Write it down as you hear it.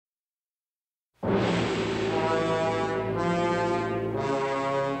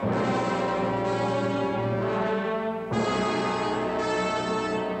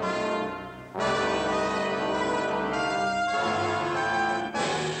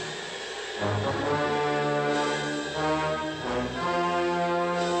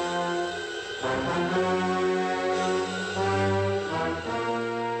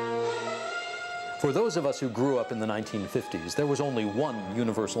For those of us who grew up in the 1950s, there was only one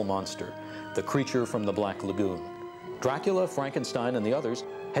universal monster, the creature from the Black Lagoon. Dracula, Frankenstein, and the others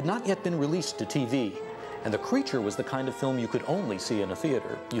had not yet been released to TV, and The Creature was the kind of film you could only see in a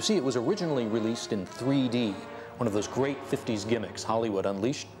theater. You see, it was originally released in 3D, one of those great 50s gimmicks Hollywood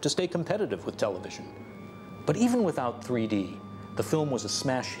unleashed to stay competitive with television. But even without 3D, the film was a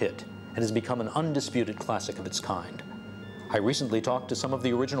smash hit and has become an undisputed classic of its kind. I recently talked to some of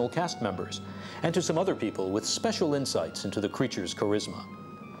the original cast members and to some other people with special insights into The Creature's charisma.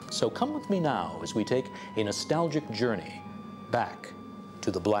 So come with me now as we take a nostalgic journey back to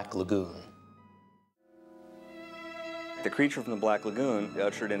the Black Lagoon. The Creature from the Black Lagoon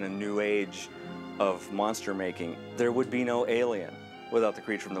ushered in a new age of monster making. There would be no Alien without The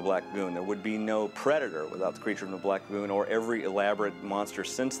Creature from the Black Lagoon. There would be no Predator without The Creature from the Black Lagoon, or every elaborate monster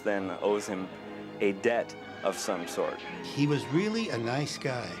since then owes him a debt of some sort. He was really a nice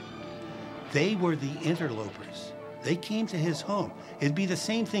guy. They were the interlopers. They came to his home. It'd be the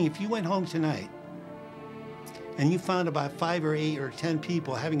same thing if you went home tonight and you found about 5 or 8 or 10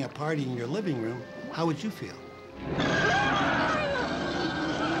 people having a party in your living room. How would you feel?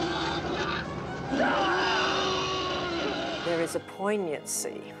 There is a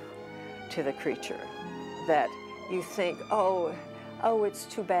poignancy to the creature that you think, oh, it's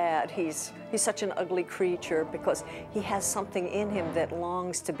too bad. He's such an ugly creature, because he has something in him that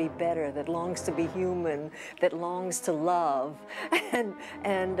longs to be better, that longs to be human, that longs to love, and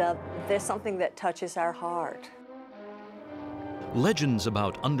there's something that touches our heart. Legends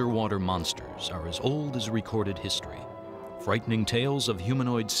about underwater monsters are as old as recorded history. Frightening tales of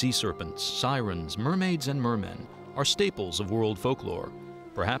humanoid sea serpents, sirens, mermaids, and mermen are staples of world folklore,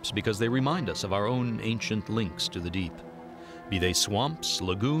 perhaps because they remind us of our own ancient links to the deep. Be they swamps,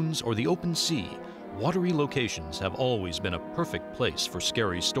 lagoons, or the open sea, watery locations have always been a perfect place for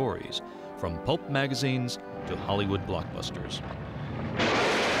scary stories, from pulp magazines to Hollywood blockbusters.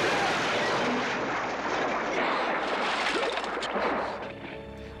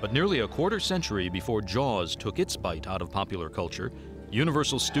 But nearly a quarter century before Jaws took its bite out of popular culture,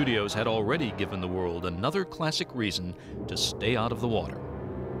 Universal Studios had already given the world another classic reason to stay out of the water.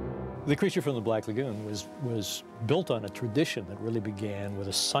 The Creature from the Black Lagoon was built on a tradition that really began with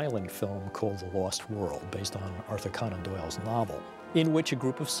a silent film called The Lost World, based on Arthur Conan Doyle's novel, in which a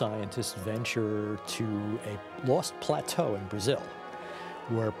group of scientists venture to a lost plateau in Brazil,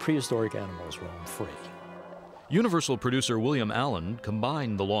 where prehistoric animals roam free. Universal producer William Allen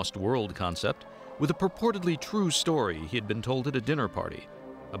combined the Lost World concept with a purportedly true story he had been told at a dinner party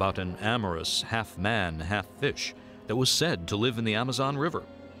about an amorous half-man, half-fish that was said to live in the Amazon River.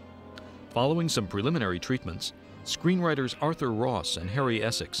 Following some preliminary treatments, screenwriters Arthur Ross and Harry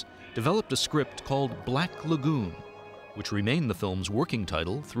Essex developed a script called Black Lagoon, which remained the film's working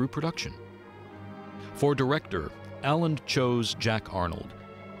title through production. For director, Allen chose Jack Arnold,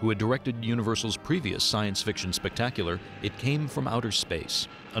 who had directed Universal's previous science fiction spectacular, It Came from Outer Space,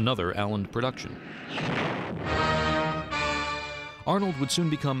 another Allen production. Arnold would soon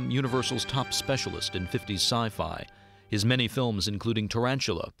become Universal's top specialist in 50s sci-fi, his many films including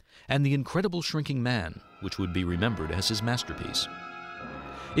Tarantula and The Incredible Shrinking Man, which would be remembered as his masterpiece.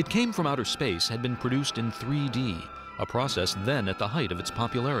 It Came from Outer Space had been produced in 3D, a process then at the height of its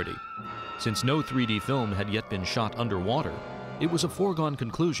popularity. Since no 3D film had yet been shot underwater, it was a foregone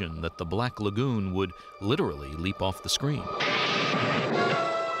conclusion that the Black Lagoon would literally leap off the screen.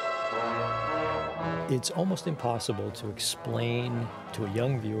 It's almost impossible to explain to a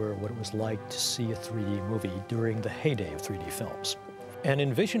young viewer what it was like to see a 3D movie during the heyday of 3D films. And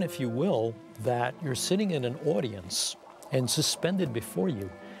envision, if you will, that you're sitting in an audience and suspended before you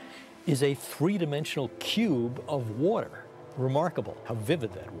is a three-dimensional cube of water. Remarkable how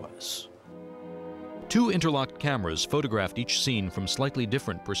vivid that was. Two interlocked cameras photographed each scene from slightly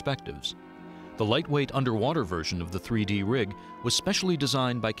different perspectives. The lightweight underwater version of the 3D rig was specially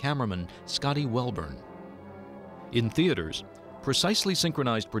designed by cameraman Scotty Welburn. In theaters, precisely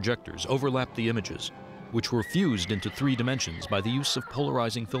synchronized projectors overlapped the images, which were fused into 3 dimensions by the use of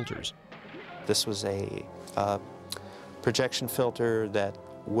polarizing filters. This was a projection filter that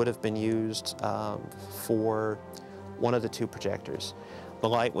would have been used for one of the 2 projectors. The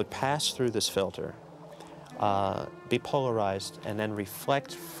light would pass through this filter, be polarized, and then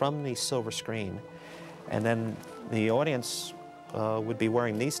reflect from the silver screen. And then the audience would be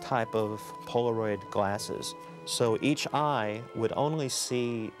wearing these type of Polaroid glasses. So each eye would only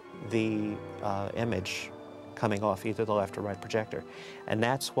see the image coming off either the left or right projector. And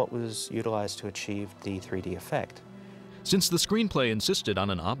that's what was utilized to achieve the 3D effect. Since the screenplay insisted on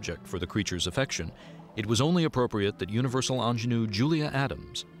an object for the creature's affection, it was only appropriate that Universal ingenue Julia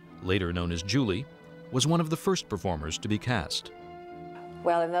Adams, later known as Julie, was one of the first performers to be cast.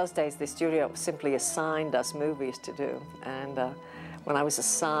 Well, in those days, the studio simply assigned us movies to do. And when I was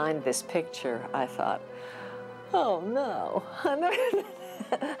assigned this picture, I thought, oh no, I'm not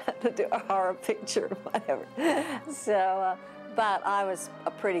to do a horror picture, whatever. So, but I was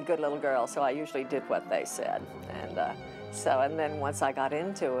a pretty good little girl, so I usually did what they said. And then once I got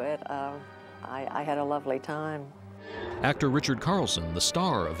into it, I had a lovely time. Actor Richard Carlson, the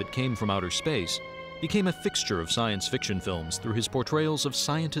star of It Came from Outer Space, became a fixture of science fiction films through his portrayals of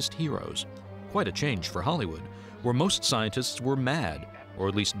scientist heroes. Quite a change for Hollywood, where most scientists were mad, or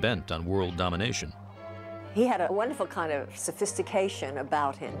at least bent on world domination. He had a wonderful kind of sophistication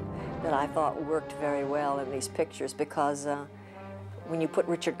about him that I thought worked very well in these pictures, because when you put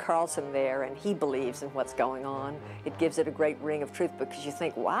Richard Carlson there and he believes in what's going on, it gives it a great ring of truth, because you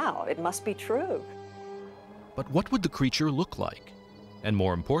think, wow, it must be true. But what would the creature look like? And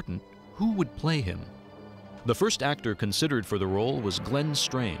more important, who would play him? The first actor considered for the role was Glenn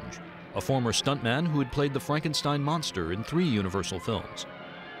Strange, a former stuntman who had played the Frankenstein monster in 3 Universal films.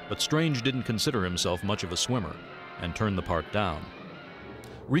 But Strange didn't consider himself much of a swimmer and turned the part down.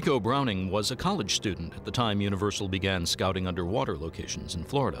 Rico Browning was a college student at the time Universal began scouting underwater locations in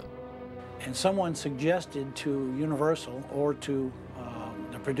Florida. And someone suggested to Universal, or to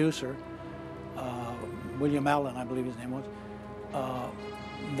the producer, William Allen, I believe his name was,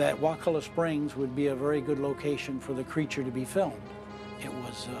 that Wakulla Springs would be a very good location for the creature to be filmed. It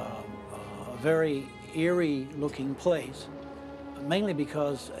was a very eerie-looking place, mainly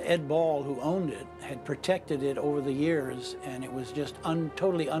because Ed Ball, who owned it, had protected it over the years, and it was just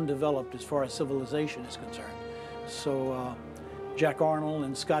totally undeveloped as far as civilization is concerned. So Jack Arnold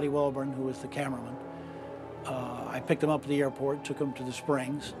and Scotty Welborn, who was the cameraman, I picked them up at the airport, took them to the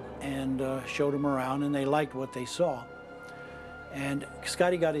Springs, and showed them around, and they liked what they saw. And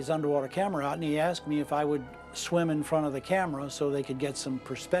Scotty got his underwater camera out, and he asked me if I would swim in front of the camera so they could get some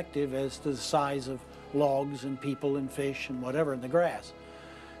perspective as to the size of logs and people and fish and whatever in the grass.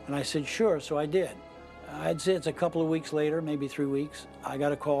 And I said, sure, so I did. I'd say it's a couple of weeks later, maybe 3 weeks, I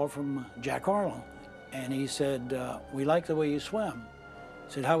got a call from Jack Arnold, and he said, we like the way you swim.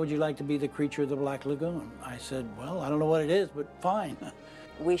 He said, how would you like to be the creature of the Black Lagoon? I said, well, I don't know what it is, but fine.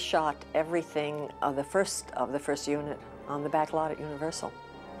 We shot everything of the first unit on the back lot at Universal.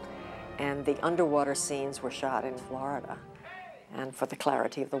 And the underwater scenes were shot in Florida, and for the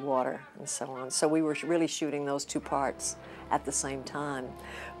clarity of the water and so on. So we were really shooting those 2 parts at the same time.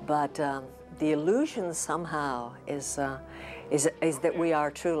 But the illusion somehow is that we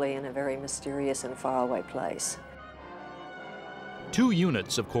are truly in a very mysterious and faraway place. 2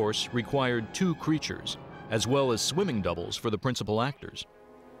 units, of course, required 2 creatures, as well as swimming doubles for the principal actors.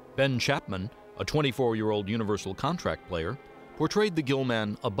 Ben Chapman, a 24-year-old Universal contract player, portrayed the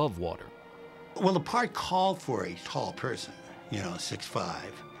Gillman above water. Well, the part called for a tall person,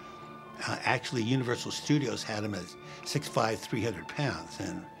 6'5". Actually, Universal Studios had him as 6'5", 300 pounds,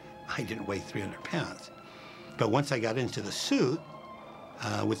 and I didn't weigh 300 pounds. But once I got into the suit,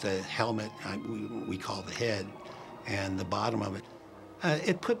 with the helmet, we call the head, and the bottom of it,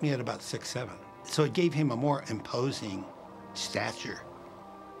 it put me at about 6'7". So it gave him a more imposing stature.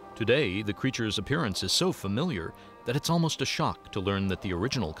 Today, the creature's appearance is so familiar that it's almost a shock to learn that the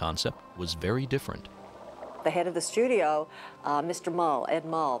original concept was very different. The head of the studio, Mr. Mull, Ed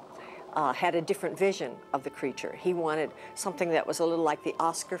Mull, had a different vision of the creature. He wanted something that was a little like the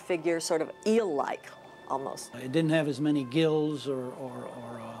Oscar figure, sort of eel-like, almost. It didn't have as many gills or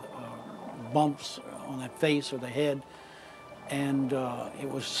bumps on that face or the head, and it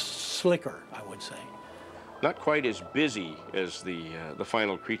was slicker, I would say. Not quite as busy as the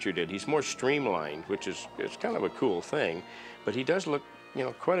final creature did. He's more streamlined, which is kind of a cool thing, but he does look,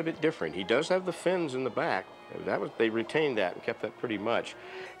 quite a bit different. He does have the fins in the back. They retained that and kept that pretty much.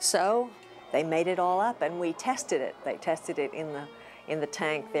 So they made it all up, and we tested it. They tested it in the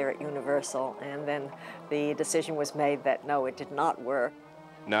tank there at Universal, and then the decision was made that no, it did not work.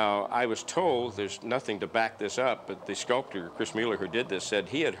 Now, I was told, there's nothing to back this up, but the sculptor, Chris Mueller, who did this, said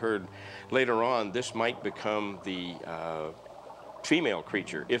he had heard later on this might become the female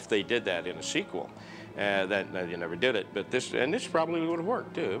creature if they did that in a sequel. That they never did it, but this probably would have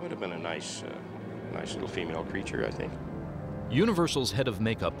worked too. It would have been a nice little female creature, I think. Universal's head of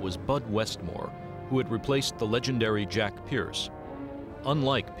makeup was Bud Westmore, who had replaced the legendary Jack Pierce.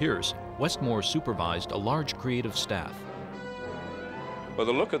 Unlike Pierce, Westmore supervised a large creative staff. Well,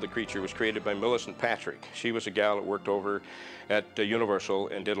 the look of the creature was created by Millicent Patrick. She was a gal that worked over at Universal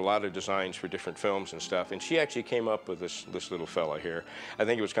and did a lot of designs for different films and stuff. And she actually came up with this little fella here. I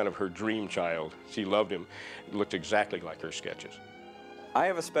think it was kind of her dream child. She loved him. It looked exactly like her sketches. I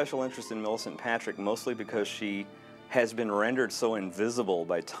have a special interest in Millicent Patrick, mostly because she has been rendered so invisible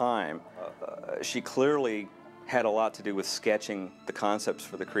by time. She clearly had a lot to do with sketching the concepts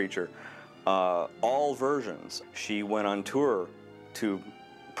for the creature. All versions. She went on tour to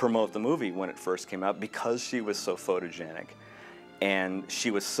promote the movie when it first came out because she was so photogenic. And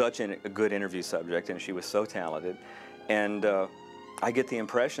she was such a good interview subject, and she was so talented. And I get the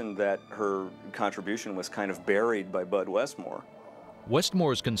impression that her contribution was kind of buried by Bud Westmore.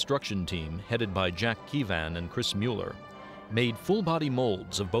 Westmore's construction team, headed by Jack Keevan and Chris Mueller, made full-body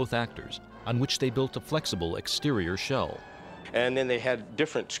molds of both actors, on which they built a flexible exterior shell. And then they had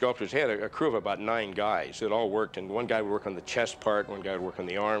different sculptors. They had a crew of about 9 guys that all worked, and one guy would work on the chest part, one guy would work on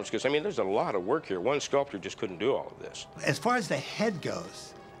the arms, because, I mean, there's a lot of work here. One sculptor just couldn't do all of this. As far as the head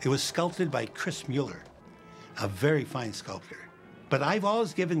goes, it was sculpted by Chris Mueller, a very fine sculptor. But I've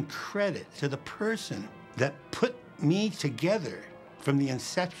always given credit to the person that put me together from the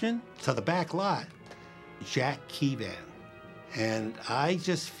inception to the back lot, Jack Keevan. And I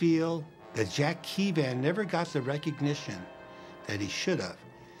just feel that Jack Keevan never got the recognition that he should have,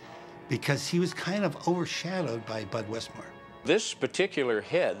 because he was kind of overshadowed by Bud Westmore. This particular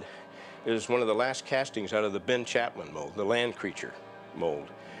head is one of the last castings out of the Ben Chapman mold, the land creature mold.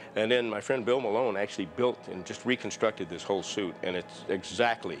 And then my friend Bill Malone actually built and just reconstructed this whole suit, and it's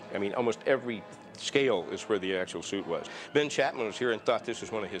exactly, I mean, almost every scale is where the actual suit was. Ben Chapman was here and thought this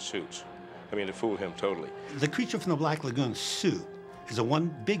was one of his suits. I mean, it fooled him totally. The creature from the Black Lagoon suit is a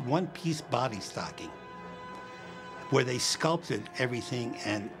big one-piece body stocking where they sculpted everything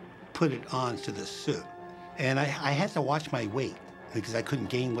and put it onto the suit. And I had to watch my weight because I couldn't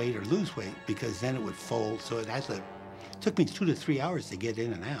gain weight or lose weight, because then it would fold. So it took me 2 to 3 hours to get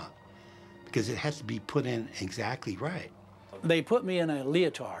in and out because it has to be put in exactly right. They put me in a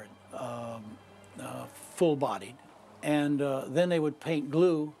leotard, full-bodied, and then they would paint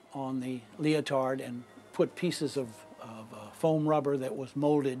glue on the leotard and put pieces of foam rubber that was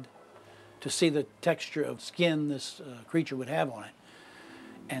molded to see the texture of skin this creature would have on it.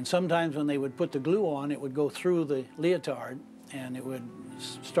 And sometimes when they would put the glue on, it would go through the leotard and it would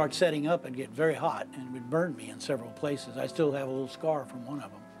start setting up and get very hot, and it would burn me in several places. I still have a little scar from one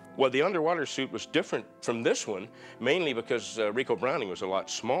of them. Well, the underwater suit was different from this one, mainly because Rico Browning was a lot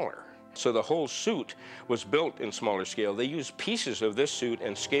smaller. So the whole suit was built in smaller scale. They used pieces of this suit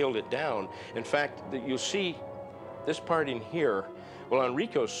and scaled it down. In fact, you'll see this part in here. Well, on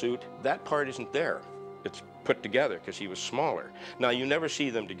Rico's suit, that part isn't there. It's put together because he was smaller. Now, you never see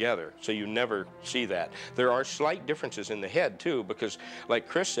them together, so you never see that. There are slight differences in the head, too, because like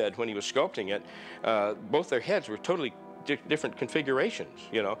Chris said when he was sculpting it, both their heads were totally different configurations,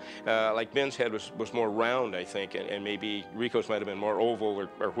 you know. Like Ben's head was more round, I think, and maybe Rico's might have been more oval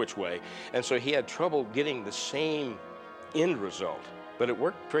or which way. And so he had trouble getting the same end result. But it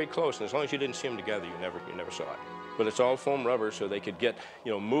worked very close, and as long as you didn't see them together, you never saw it. But it's all foam rubber, so they could get,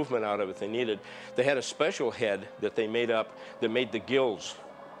 you know, movement out of it if they needed. They had a special head that they made up that made the gills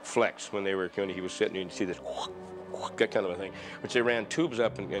flex when he was sitting, and you'd see this that kind of a thing, which they ran tubes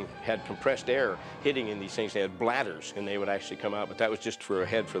up and had compressed air hitting in these things. They had bladders, and they would actually come out, but that was just for a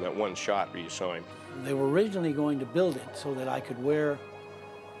head for that one shot where you saw him. They were originally going to build it so that I could wear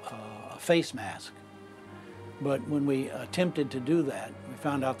a face mask. But when we attempted to do that, we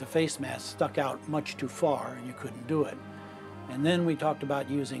found out the face mask stuck out much too far and you couldn't do it. And then we talked about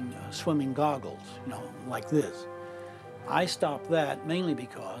using swimming goggles, you know, like this. I stopped that mainly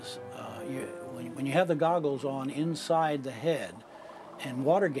because when you have the goggles on inside the head and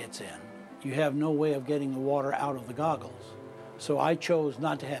water gets in, you have no way of getting the water out of the goggles. So I chose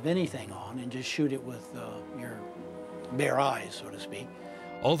not to have anything on and just shoot it with your bare eyes, so to speak.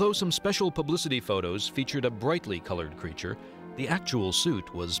 Although some special publicity photos featured a brightly colored creature, the actual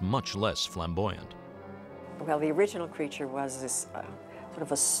suit was much less flamboyant. Well, the original creature was this sort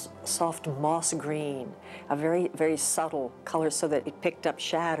of a soft moss green, a very, very subtle color so that it picked up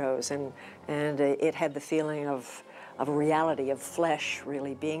shadows, and it had the feeling of reality, of flesh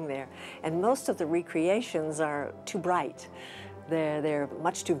really being there. And most of the recreations are too bright. They're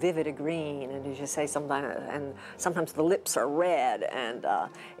much too vivid a green, and as you say, sometimes the lips are red, and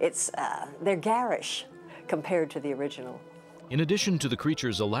they're garish compared to the original. In addition to the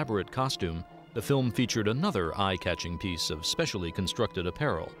creature's elaborate costume, the film featured another eye-catching piece of specially constructed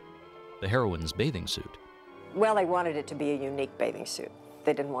apparel, the heroine's bathing suit. Well, they wanted it to be a unique bathing suit.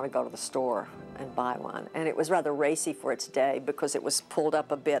 they didn't want to go to the store and buy one. And it was rather racy for its day because it was pulled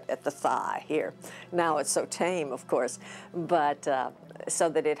up a bit at the thigh here. Now it's so tame, of course, but so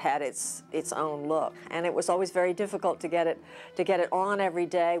that it had its own look. And it was always very difficult to get it on every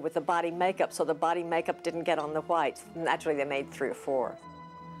day with the body makeup, so the body makeup didn't get on the whites. Naturally, they made 3 or 4.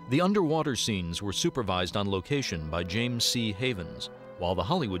 The underwater scenes were supervised on location by James C. Havens, while the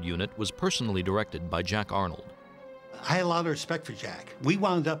Hollywood unit was personally directed by Jack Arnold. I had a lot of respect for Jack. We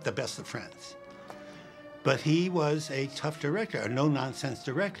wound up the best of friends. But he was a tough director, a no-nonsense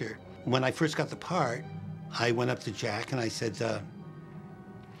director. When I first got the part, I went up to Jack and I said,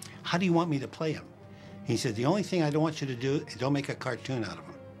 how do you want me to play him? He said, the only thing I don't want you to do is don't make a cartoon out of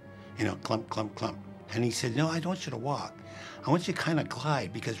him. You know, clump, clump, clump. And he said, no, I don't want you to walk. I want you to kind of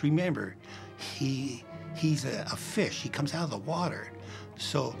glide, because remember, he's a fish. He comes out of the water.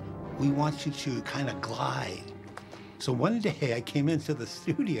 So we want you to kind of glide. So one day I came into the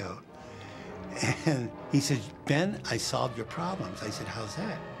studio and he said, Ben, I solved your problems. I said, how's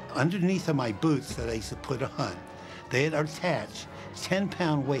that? Underneath of my boots that I used to put on, they had attached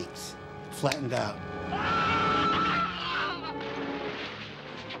 10-pound weights, flattened out.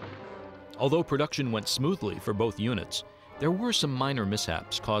 Although production went smoothly for both units, there were some minor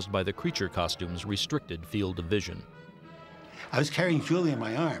mishaps caused by the creature costume's restricted field of vision. I was carrying Julie in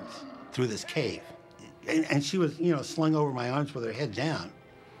my arms through this cave. And she was, you know, slung over my arms with her head down.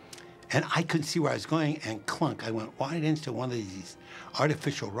 And I couldn't see where I was going, and clunk, I went wide into one of these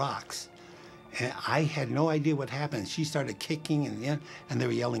artificial rocks. And I had no idea what happened. She started kicking, and they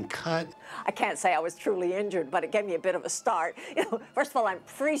were yelling, cut. I can't say I was truly injured, but it gave me a bit of a start. You know, first of all, I'm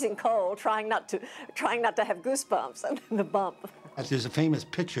freezing cold, trying not to have goosebumps, and then the bump. There's a famous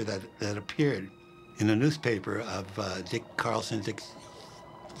picture that appeared in a newspaper of Dick Carlson, Dick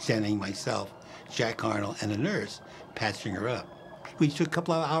Stenning, myself, Jack Arnold, and a nurse patching her up. We took a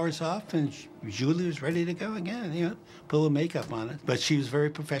couple of hours off, and Julie was ready to go again, you know, put a little makeup on it. But she was a very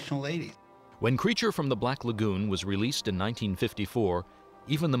professional lady. When Creature from the Black Lagoon was released in 1954,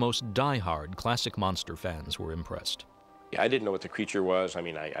 even the most die-hard classic monster fans were impressed. I didn't know what the creature was. I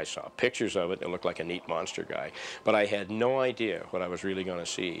mean, I saw pictures of it. It looked like a neat monster guy. But I had no idea what I was really going to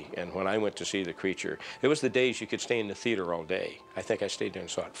see. And when I went to see the creature, it was the days you could stay in the theater all day. I think I stayed there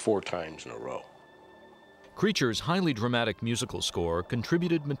and saw it 4 times in a row. Creature's highly dramatic musical score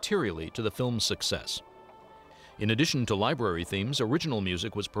contributed materially to the film's success. In addition to library themes, original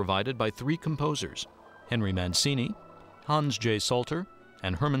music was provided by 3 composers: Henry Mancini, Hans J. Salter,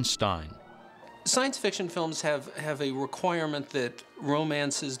 and Herman Stein. Science fiction films have a requirement that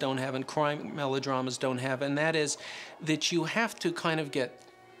romances don't have and crime melodramas don't have, and that is that you have to kind of get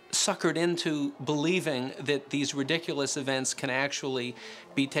suckered into believing that these ridiculous events can actually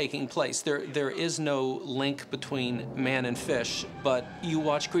be taking place. There is no link between man and fish, but you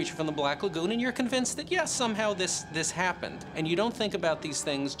watch Creature from the Black Lagoon and you're convinced that, yes, somehow this happened. And you don't think about these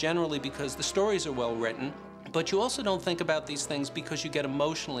things generally because the stories are well written, but you also don't think about these things because you get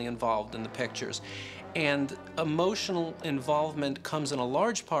emotionally involved in the pictures. And emotional involvement comes in a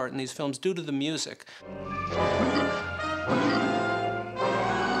large part in these films due to the music.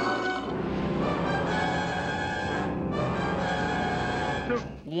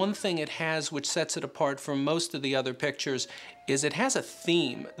 One thing it has which sets it apart from most of the other pictures is it has a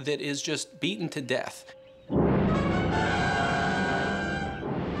theme that is just beaten to death.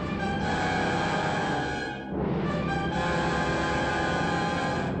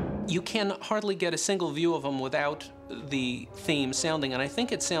 You can hardly get a single view of them without the theme sounding, and I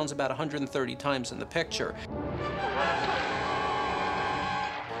think it sounds about 130 times in the picture.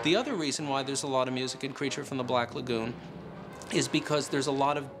 The other reason why there's a lot of music in Creature from the Black Lagoon is because there's a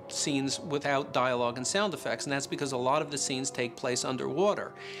lot of scenes without dialogue and sound effects, and that's because a lot of the scenes take place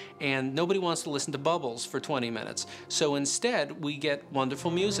underwater, and nobody wants to listen to bubbles for 20 minutes. So instead, we get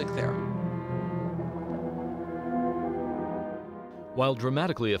wonderful music there. While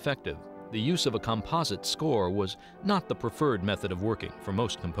dramatically effective, the use of a composite score was not the preferred method of working for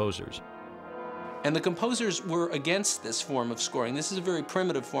most composers. And the composers were against this form of scoring. This is a very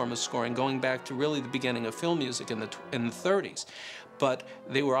primitive form of scoring, going back to really the beginning of film music in the 30s. But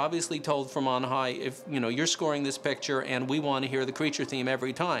they were obviously told from on high, if you're scoring this picture and we want to hear the creature theme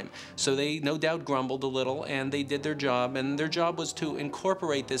every time. So they no doubt grumbled a little, and they did their job, and their job was to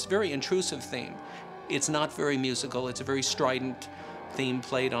incorporate this very intrusive theme. It's not very musical. It's a very strident theme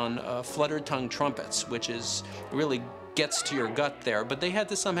played on fluttered-tongued trumpets, which is really gets to your gut there, but they had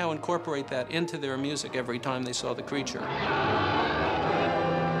to somehow incorporate that into their music every time they saw the creature.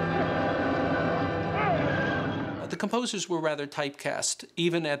 The composers were rather typecast,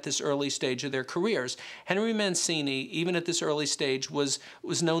 even at this early stage of their careers. Henry Mancini, even at this early stage, was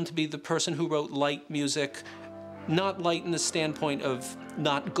known to be the person who wrote light music, not light in the standpoint of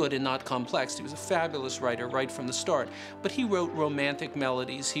not good and not complex. He was a fabulous writer right from the start. But he wrote romantic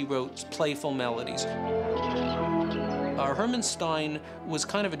melodies. He wrote playful melodies. Herman Stein was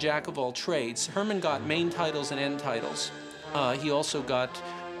kind of a jack of all trades. Herman got main titles and end titles. He also got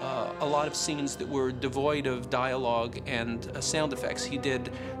a lot of scenes that were devoid of dialogue and sound effects. He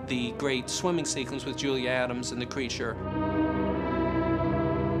did the great swimming sequence with Julia Adams and the creature.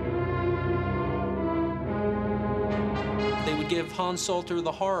 They would give Hans Salter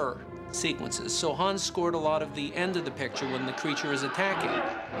the horror sequences, so Hans scored a lot of the end of the picture when the creature is attacking.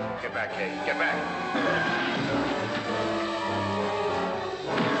 Get back, Kate, get back.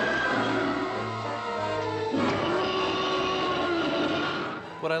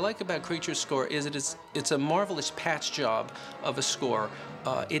 What I like about Creature's score is it's a marvelous patch job of a score.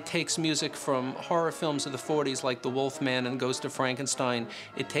 It takes music from horror films of the 40s like The Wolfman and Ghost of Frankenstein.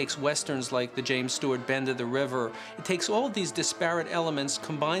 It takes westerns like the James Stewart Bend of the River. It takes all of these disparate elements,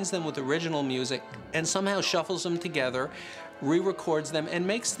 combines them with original music, and somehow shuffles them together, re-records them, and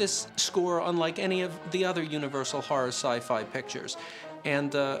makes this score unlike any of the other Universal horror sci-fi pictures.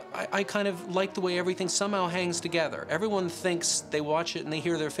 And I kind of like the way everything somehow hangs together. Everyone thinks they watch it and they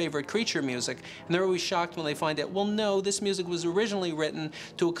hear their favorite creature music, and they're always shocked when they find out, well, no, this music was originally written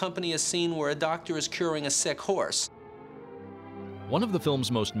to accompany a scene where a doctor is curing a sick horse. One of the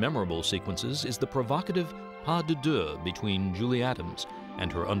film's most memorable sequences is the provocative pas de deux between Julie Adams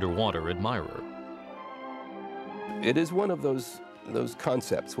and her underwater admirer. It is one of those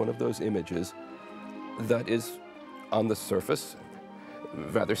concepts, one of those images that is, on the surface,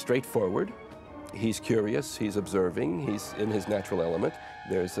 rather straightforward. He's curious, he's observing, he's in his natural element.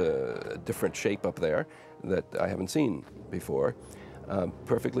 There's a different shape up there that I haven't seen before.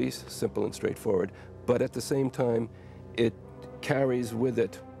 Perfectly simple and straightforward, but at the same time, it carries with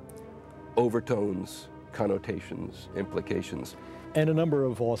it overtones, connotations, implications. And a number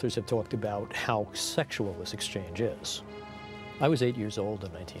of authors have talked about how sexual this exchange is. I was 8 years old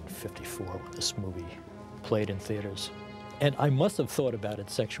in 1954 when this movie played in theaters. And I must have thought about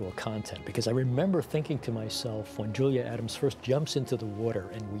its sexual content, because I remember thinking to myself when Julia Adams first jumps into the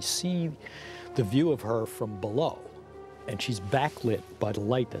water and we see the view of her from below, and she's backlit by the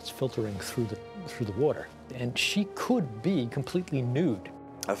light that's filtering through the water, and she could be completely nude.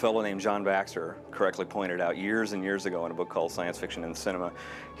 A fellow named John Baxter correctly pointed out years and years ago in a book called Science Fiction in Cinema,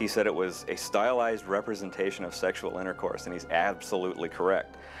 he said it was a stylized representation of sexual intercourse, and he's absolutely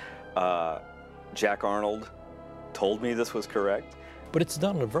correct. Jack Arnold told me this was correct. But it's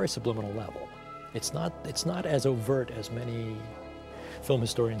done on a very subliminal level. It's not as overt as many film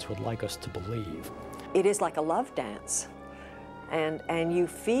historians would like us to believe. It is like a love dance, and you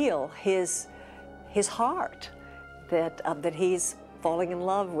feel his heart that he's falling in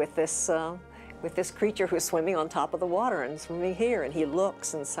love with this creature who's swimming on top of the water and swimming here, and he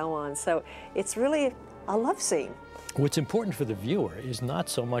looks and so on. So it's really a love scene. What's important for the viewer is not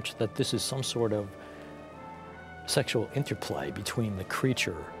so much that this is some sort of sexual interplay between the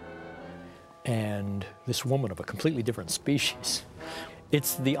creature and this woman of a completely different species.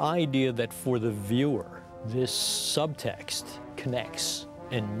 It's the idea that for the viewer, this subtext connects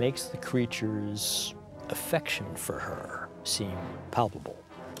and makes the creature's affection for her seem palpable.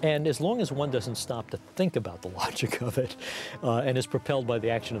 And as long as one doesn't stop to think about the logic of it and is propelled by the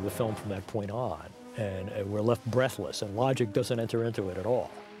action of the film from that point on, and we're left breathless and logic doesn't enter into it at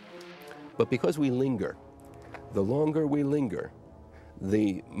all. But because we linger, the longer we linger,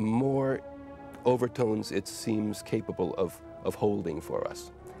 the more overtones it seems capable of holding for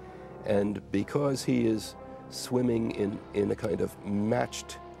us. And because he is swimming in a kind of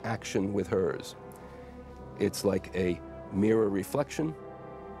matched action with hers, it's like a mirror reflection.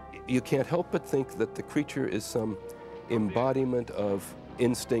 You can't help but think that the creature is some embodiment of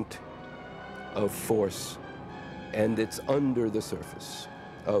instinct, of force, and it's under the surface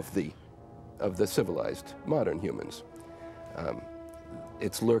of the civilized modern humans.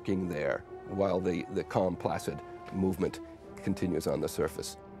 It's lurking there while the calm, placid movement continues on the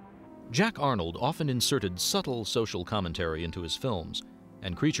surface. Jack Arnold often inserted subtle social commentary into his films,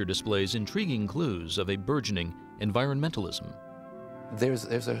 and Creature displays intriguing clues of a burgeoning environmentalism. There's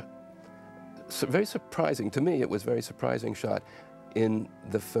a very surprising, to me it was very surprising shot in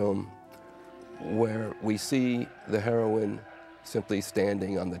the film where we see the heroine simply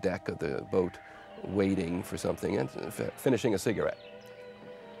standing on the deck of the boat waiting for something and finishing a cigarette.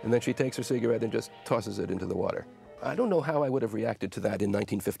 And then she takes her cigarette and just tosses it into the water. I don't know how I would have reacted to that in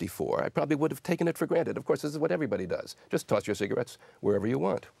 1954. I probably would have taken it for granted. Of course, this is what everybody does. Just toss your cigarettes wherever you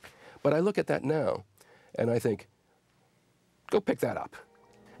want. But I look at that now, and I think, go pick that up.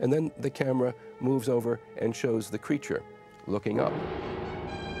 And then the camera moves over and shows the creature looking up.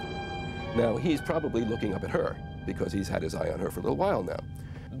 Now, he's probably looking up at her, because he's had his eye on her for a little while now.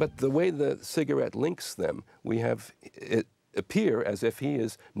 But the way the cigarette links them, we have it appear as if he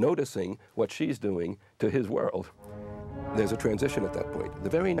is noticing what she's doing to his world. There's a transition at that point. The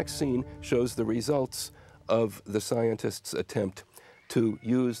very next scene shows the results of the scientists' attempt to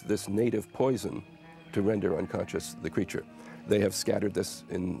use this native poison to render unconscious the creature. They have scattered this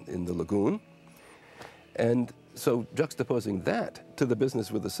in the lagoon. And so juxtaposing that to the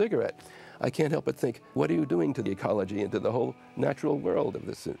business with the cigarette, I can't help but think, what are you doing to the ecology and to the whole natural world of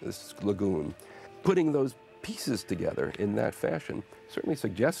this lagoon? Putting those pieces together in that fashion certainly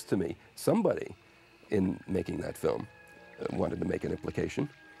suggests to me somebody in making that film wanted to make an implication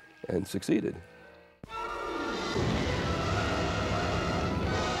and succeeded.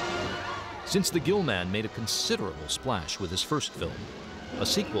 Since the Gill Man made a considerable splash with his first film, a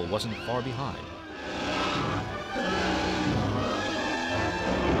sequel wasn't far behind.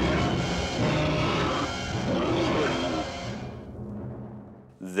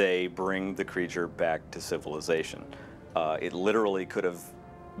 They bring the creature back to civilization. It literally could have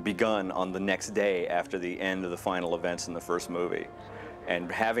begun on the next day after the end of the final events in the first movie. And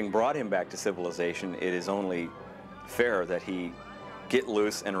having brought him back to civilization, it is only fair that he get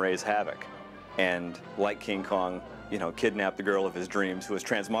loose and raise havoc. And like King Kong, you know, kidnap the girl of his dreams, who was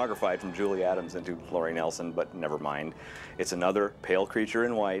transmogrified from Julie Adams into Laurie Nelson, but never mind. It's another pale creature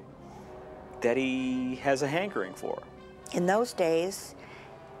in white that he has a hankering for. In those days,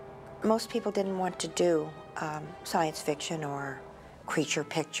 most people didn't want to do science fiction or creature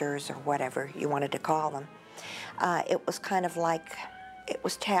pictures or whatever you wanted to call them. It was kind of like, it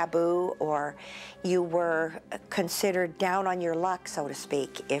was taboo, or you were considered down on your luck, so to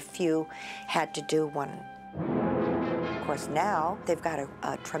speak, if you had to do one. Of course, now they've got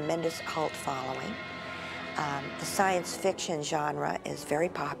a tremendous cult following. The science fiction genre is very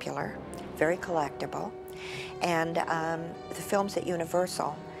popular, very collectible, and the films at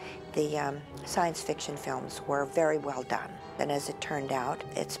Universal, the science fiction films, were very well done. And as it turned out,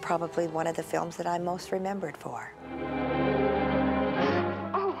 it's probably one of the films that I'm most remembered for.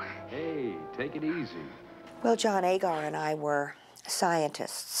 Oh! Hey, take it easy. Well, John Agar and I were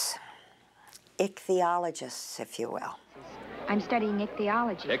scientists, ichthyologists, if you will. I'm studying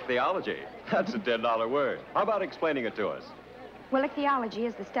ichthyology. Ichthyology? That's a $10 word. How about explaining it to us? Well, ichthyology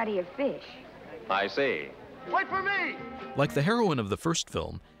is the study of fish. I see. Wait for me! Like the heroine of the first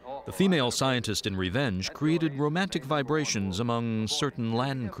film, the female scientist in Revenge created romantic vibrations among certain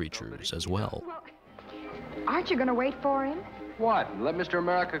land creatures as well. Aren't you going to wait for him? What? Let Mr.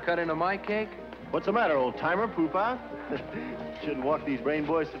 America cut into my cake? What's the matter, old-timer? Poop out? Shouldn't walk these brain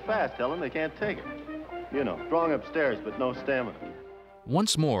boys so fast. Tell them they can't take it. You know, strong upstairs, but no stamina.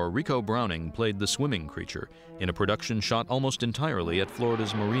 Once more, Rico Browning played the swimming creature in a production shot almost entirely at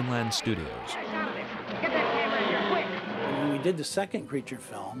Florida's Marineland Studios. When we did the second creature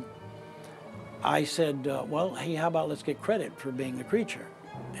film, I said, well, hey, how about let's get credit for being the creature?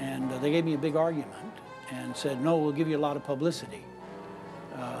 And they gave me a big argument and said, no, we'll give you a lot of publicity,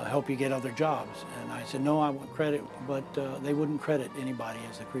 help you get other jobs. And I said, no, I want credit, but they wouldn't credit anybody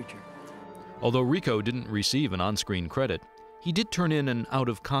as the creature. Although Rico didn't receive an on-screen credit, he did turn in an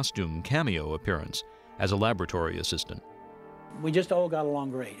out-of-costume cameo appearance as a laboratory assistant. We just all got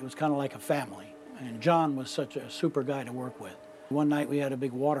along great. It was kind of like a family. And John was such a super guy to work with. One night we had a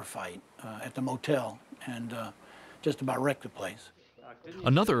big water fight at the motel and just about wrecked the place.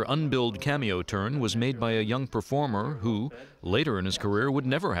 Another unbilled cameo turn was made by a young performer who, later in his career, would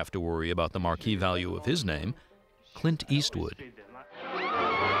never have to worry about the marquee value of his name, Clint Eastwood.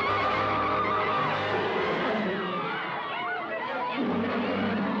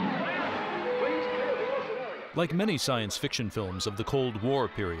 Like many science fiction films of the Cold War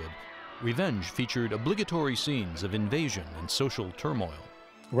period, Revenge featured obligatory scenes of invasion and social turmoil.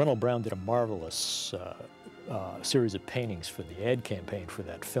 Ronald Brown did a marvelous series of paintings for the ad campaign for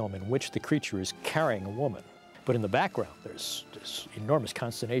that film in which the creature is carrying a woman. But in the background, there's this enormous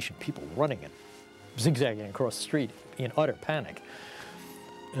consternation, people running and zigzagging across the street in utter panic.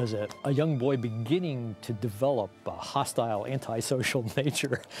 As a young boy beginning to develop a hostile, antisocial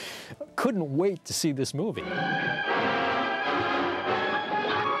nature, couldn't wait to see this movie.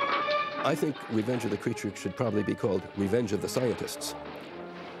 I think Revenge of the Creature should probably be called Revenge of the Scientists,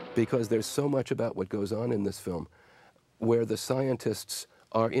 because there's so much about what goes on in this film where the scientists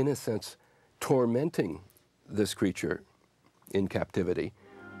are, in a sense, tormenting this creature in captivity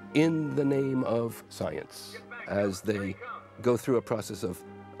in the name of science as they go through a process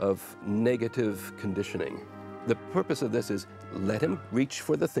of negative conditioning. The purpose of this is let him reach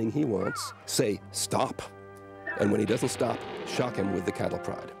for the thing he wants, say, stop, and when he doesn't stop, shock him with the cattle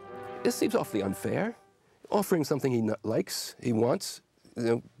prod. This seems awfully unfair. Offering something he likes, he wants,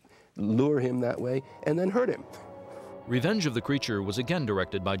 lure him that way, and then hurt him. Revenge of the Creature was again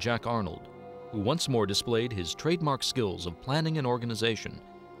directed by Jack Arnold, who once more displayed his trademark skills of planning and organization,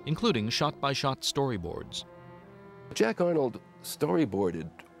 including shot-by-shot storyboards. Jack Arnold storyboarded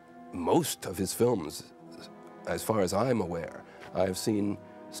most of his films, as far as I'm aware. I've seen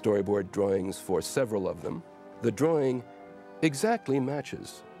storyboard drawings for several of them. The drawing exactly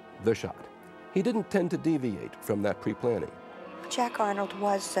matches the shot. He didn't tend to deviate from that pre-planning. Jack Arnold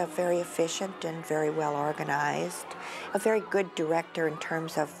was very efficient and very well organized, a very good director in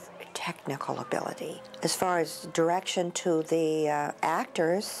terms of technical ability. As far as direction to the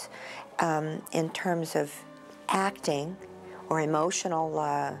actors, in terms of acting or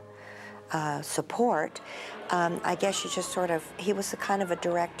emotional support, I guess you just sort of, he was the kind of a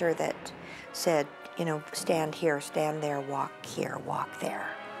director that said, stand here, stand there, walk here, walk there.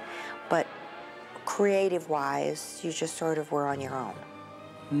 But creative-wise, you just sort of were on your own.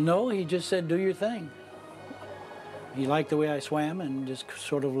 No, he just said, do your thing. He liked the way I swam and just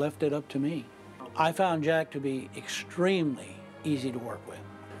sort of left it up to me. I found Jack to be extremely easy to work with.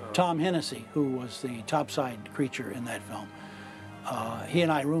 Tom Hennessy, who was the topside creature in that film, he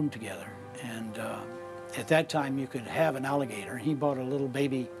and I roomed together. And at that time, you could have an alligator. He bought a little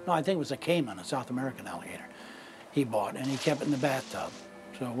baby, no, I think it was a caiman, a South American alligator he bought, and he kept it in the bathtub.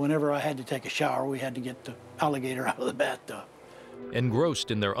 So whenever I had to take a shower, we had to get the alligator out of the bathtub. Engrossed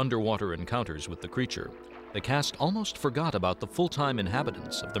in their underwater encounters with the creature, the cast almost forgot about the full-time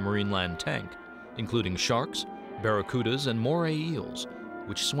inhabitants of the Marineland tank, including sharks, barracudas, and moray eels,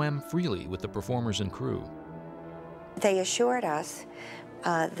 which swam freely with the performers and crew. They assured us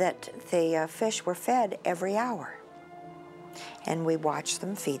that the fish were fed every hour, and we watched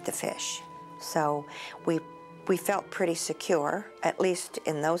them feed the fish. So we felt pretty secure, at least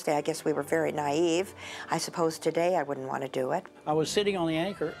in those days. I guess we were very naive. I suppose today I wouldn't want to do it. I was sitting on the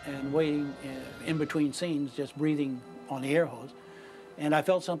anchor and waiting in between scenes, just breathing on the air hose, and I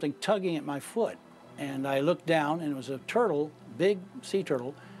felt something tugging at my foot. And I looked down, and it was a turtle, big sea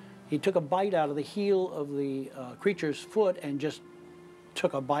turtle. He took a bite out of the heel of the creature's foot and just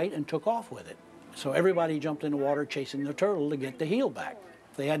took a bite and took off with it. So everybody jumped in the water chasing the turtle to get the heel back.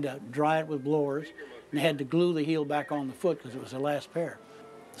 They had to dry it with blowers, and they had to glue the heel back on the foot because it was the last pair.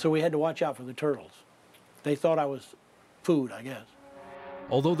 So we had to watch out for the turtles. They thought I was food, I guess.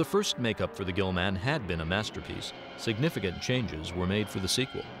 Although the first makeup for the Gillman had been a masterpiece, significant changes were made for the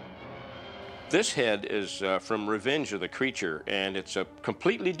sequel. This head is from Revenge of the Creature, and it's a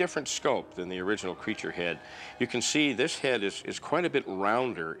completely different sculpt than the original creature head. You can see this head is quite a bit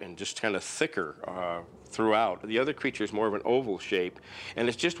rounder and just kind of thicker throughout. The other creature is more of an oval shape, and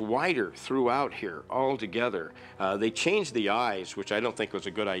it's just wider throughout here altogether. They changed the eyes, which I don't think was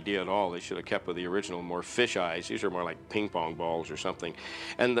a good idea at all. They should have kept with the original more fish eyes. These are more like ping pong balls or something.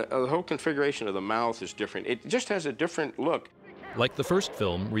 And the whole configuration of the mouth is different. It just has a different look. Like the first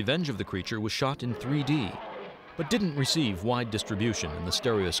film, Revenge of the Creature was shot in 3D, but didn't receive wide distribution in the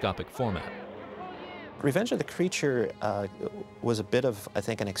stereoscopic format. Revenge of the Creature was a bit of, I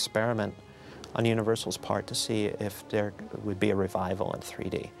think, an experiment on Universal's part to see if there would be a revival in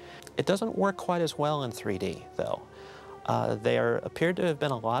 3D. It doesn't work quite as well in 3D, though. There appeared to have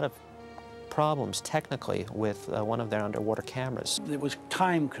been a lot of problems technically with one of their underwater cameras. It was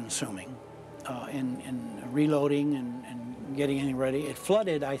time-consuming in reloading and getting anything ready. It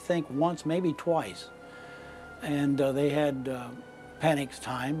flooded, I think, once, maybe twice. And they had panic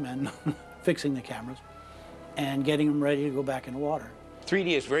time and fixing the cameras and getting them ready to go back in the water.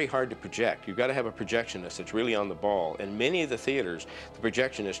 3D is very hard to project. You've got to have a projectionist that's really on the ball. And many of the theaters, the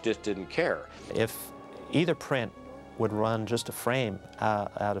projectionist just didn't care. If either print would run just a frame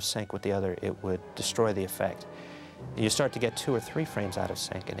out of sync with the other, it would destroy the effect. You start to get 2 or 3 frames out of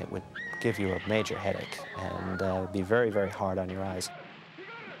sync, and it would give you a major headache and be very, very hard on your eyes.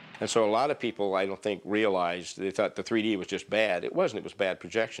 And so a lot of people, I don't think, realized, they thought the 3D was just bad. It wasn't, it was bad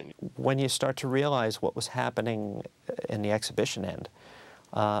projection. When you start to realize what was happening in the exhibition end,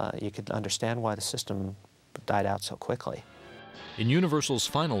 you could understand why the system died out so quickly. In Universal's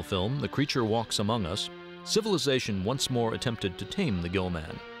final film, The Creature Walks Among Us, civilization once more attempted to tame the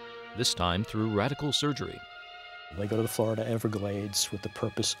Gillman, this time through radical surgery. They go to the Florida Everglades with the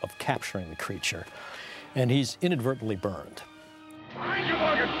purpose of capturing the creature, and he's inadvertently burned. Behind you,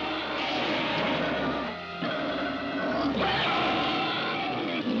 Morgan!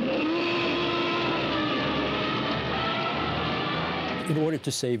 In order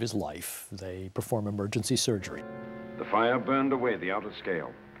to save his life, they perform emergency surgery. The fire burned away the outer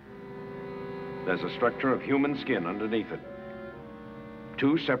scale. There's a structure of human skin underneath it.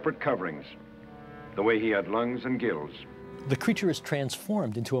 2 separate coverings, the way he had lungs and gills. The creature is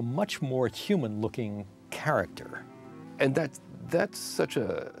transformed into a much more human-looking character. And that's such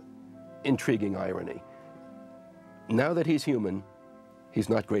a intriguing irony. Now that he's human, he's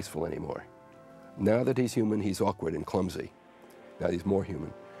not graceful anymore. Now that he's human, he's awkward and clumsy. Now he's more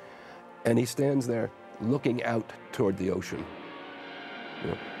human. And he stands there looking out toward the ocean, you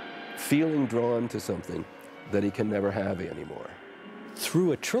know, feeling drawn to something that he can never have anymore.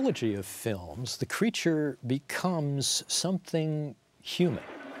 Through a trilogy of films, the creature becomes something human.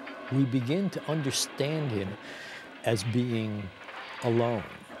 We begin to understand him as being alone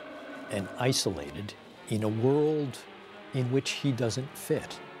and isolated in a world in which he doesn't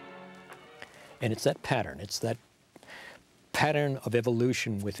fit. And it's that pattern of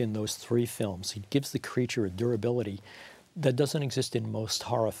evolution within those 3 films. He gives the creature a durability that doesn't exist in most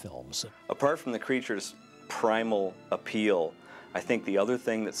horror films. Apart from the creature's primal appeal, I think the other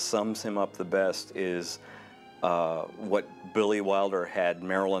thing that sums him up the best is what Billy Wilder had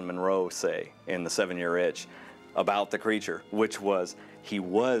Marilyn Monroe say in The 7-Year Itch about the creature, which was he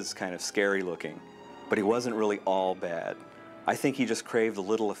was kind of scary looking, but he wasn't really all bad. I think he just craved a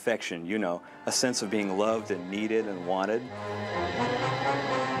little affection, you know, a sense of being loved and needed and wanted.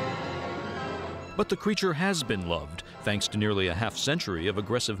 But the creature has been loved, thanks to nearly a half-century of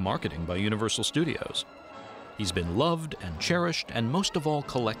aggressive marketing by Universal Studios. He's been loved and cherished, and most of all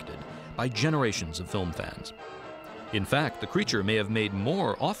collected, by generations of film fans. In fact, the creature may have made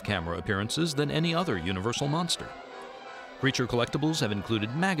more off-camera appearances than any other Universal monster. Creature collectibles have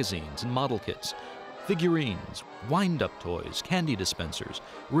included magazines and model kits, figurines, wind-up toys, candy dispensers,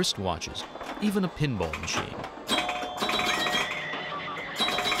 wristwatches, even a pinball machine.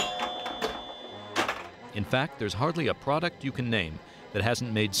 In fact, there's hardly a product you can name that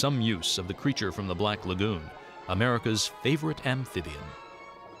hasn't made some use of the creature from the Black Lagoon, America's favorite amphibian.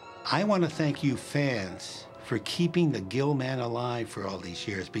 I want to thank you fans for keeping the Gill man alive for all these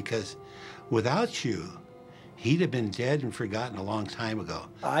years, because without you, he'd have been dead and forgotten a long time ago.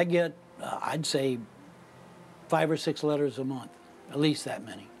 I get, I'd say, 5 or 6 letters a month, at least that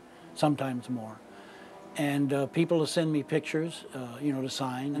many, sometimes more. And people will send me pictures, you know, to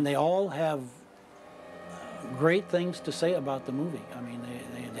sign, and they all have great things to say about the movie. I mean,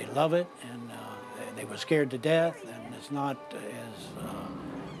 they love it, and they were scared to death, and it's not as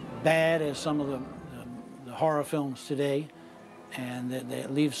bad as some of the horror films today, and that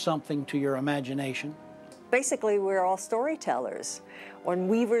it leaves something to your imagination. Basically, we're all storytellers, or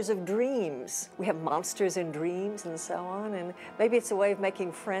weavers of dreams. We have monsters in dreams and so on, and maybe it's a way of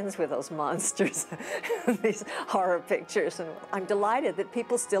making friends with those monsters, these horror pictures, and I'm delighted that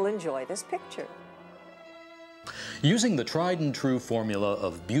people still enjoy this picture. Using the tried and true formula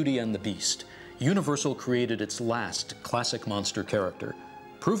of Beauty and the Beast, Universal created its last classic monster character,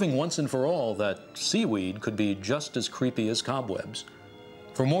 proving once and for all that seaweed could be just as creepy as cobwebs.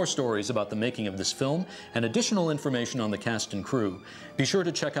 For more stories about the making of this film and additional information on the cast and crew, be sure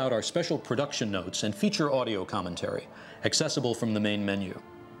to check out our special production notes and feature audio commentary, accessible from the main menu.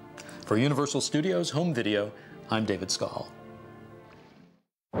 For Universal Studios Home Video, I'm David Skal.